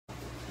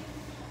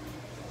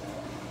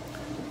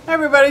Hi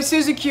everybody,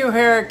 Susie Q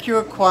here at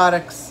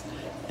QueAquatics,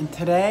 and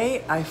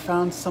today I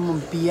found some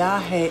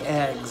Vieja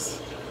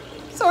eggs.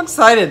 So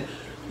excited!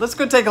 Let's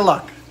go take a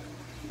look.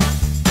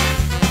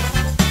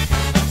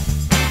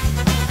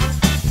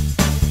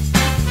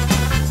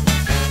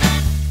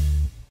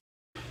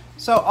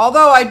 So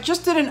although I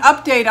just did an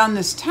update on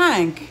this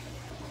tank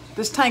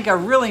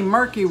got really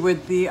murky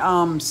with the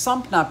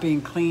sump not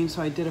being clean,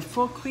 so I did a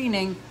full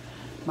cleaning.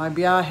 My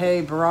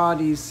Vieja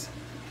Breidohri's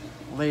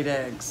laid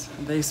eggs.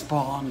 They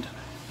spawned.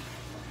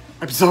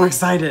 I'm so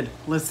excited.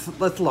 Let's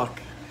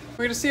look.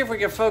 We're gonna see if we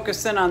can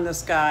focus in on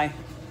this guy.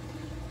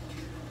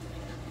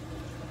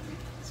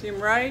 See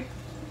him right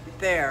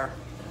there.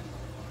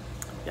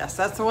 Yes,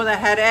 that's the one that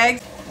had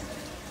eggs.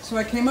 So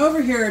I came over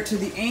here to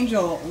the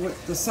angel,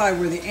 with the side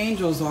where the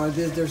angels are.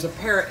 There's a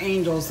pair of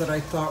angels that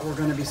I thought were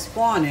gonna be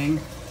spawning.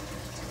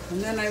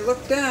 And then I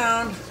looked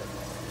down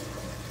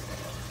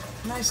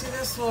and I see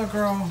this little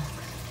girl.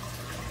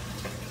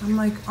 I'm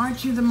like,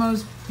 aren't you the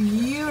most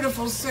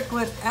beautiful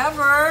cichlid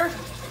ever?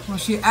 Well,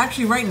 she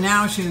actually, right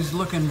now, she's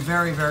looking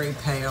very, very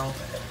pale.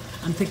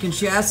 I'm thinking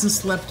she hasn't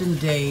slept in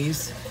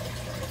days.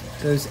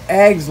 Those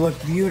eggs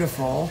look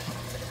beautiful.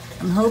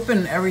 I'm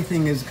hoping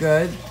everything is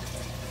good.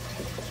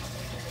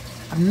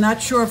 I'm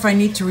not sure if I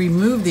need to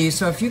remove these,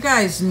 so if you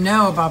guys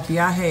know about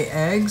Vieja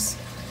eggs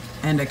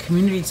and a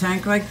community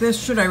tank like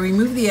this, should I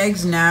remove the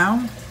eggs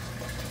now?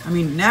 I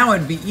mean, now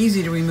it'd be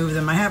easy to remove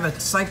them. I have a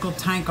cycle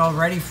tank all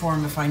ready for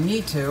them if I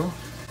need to.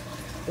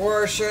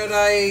 Or should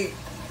I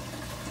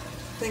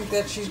think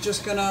that she's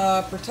just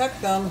gonna protect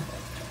them?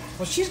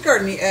 Well, she's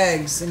guarding the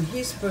eggs and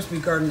he's supposed to be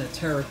guarding the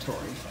territory.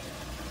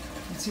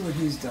 Let's see what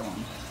he's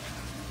doing.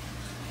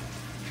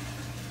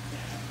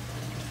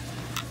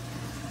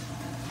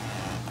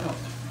 Oh,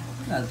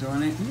 he's not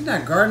doing anything. He's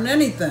not guarding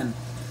anything.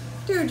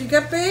 Dude, you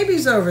got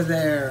babies over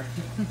there.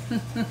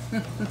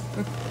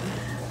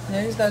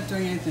 Yeah, he's not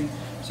doing anything.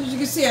 So as you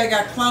can see, I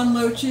got clown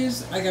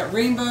loaches, I got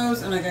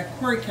rainbows, and I got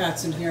quarry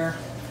cats in here.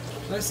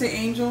 Did I say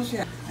angels?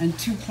 Yeah. And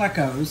 2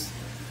 plecos.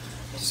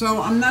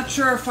 So I'm not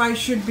sure if I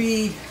should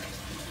be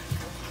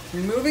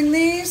removing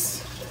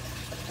these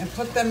and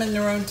put them in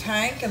their own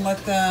tank and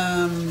let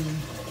them,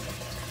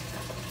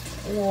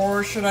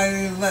 or should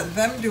I let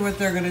them do what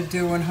they're going to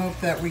do and hope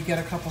that we get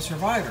a couple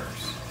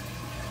survivors?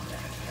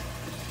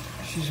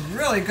 She's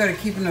really good at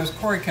keeping those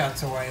quarry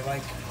cats away.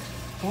 Like,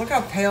 look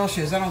how pale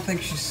she is. I don't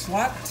think she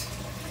slept.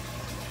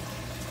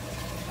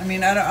 I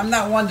mean, I'm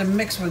not one to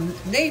mix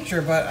with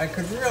nature, but I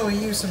could really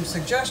use some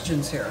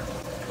suggestions here.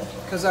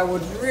 Because I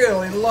would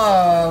really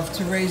love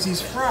to raise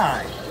these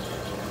fry.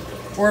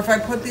 Or if I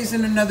put these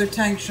in another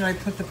tank, should I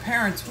put the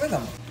parents with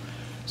them?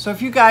 So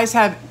if you guys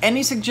have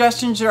any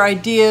suggestions or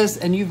ideas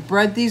and you've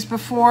bred these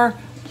before,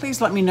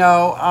 please let me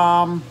know.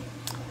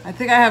 I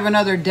think I have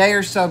another day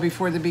or so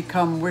before they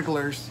become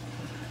wigglers.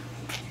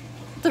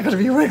 They're gonna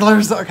be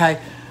wigglers,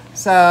 okay.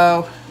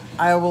 So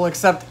I will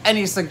accept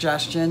any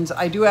suggestions.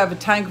 I do have a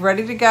tank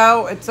ready to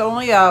go. It's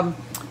only,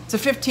 it's a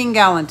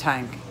 15-gallon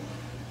tank.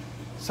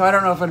 So I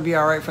don't know if it'll be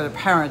all right for the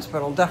parents, but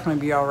it'll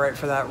definitely be all right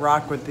for that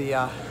rock with the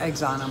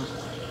eggs on them.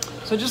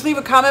 So just leave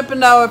a comment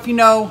below if you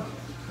know,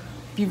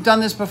 if you've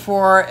done this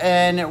before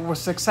and it was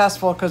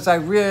successful, because I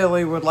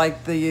really would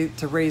like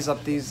to raise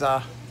up these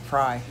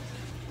fry.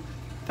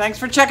 Thanks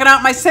for checking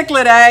out my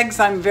cichlid eggs.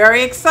 I'm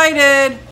very excited.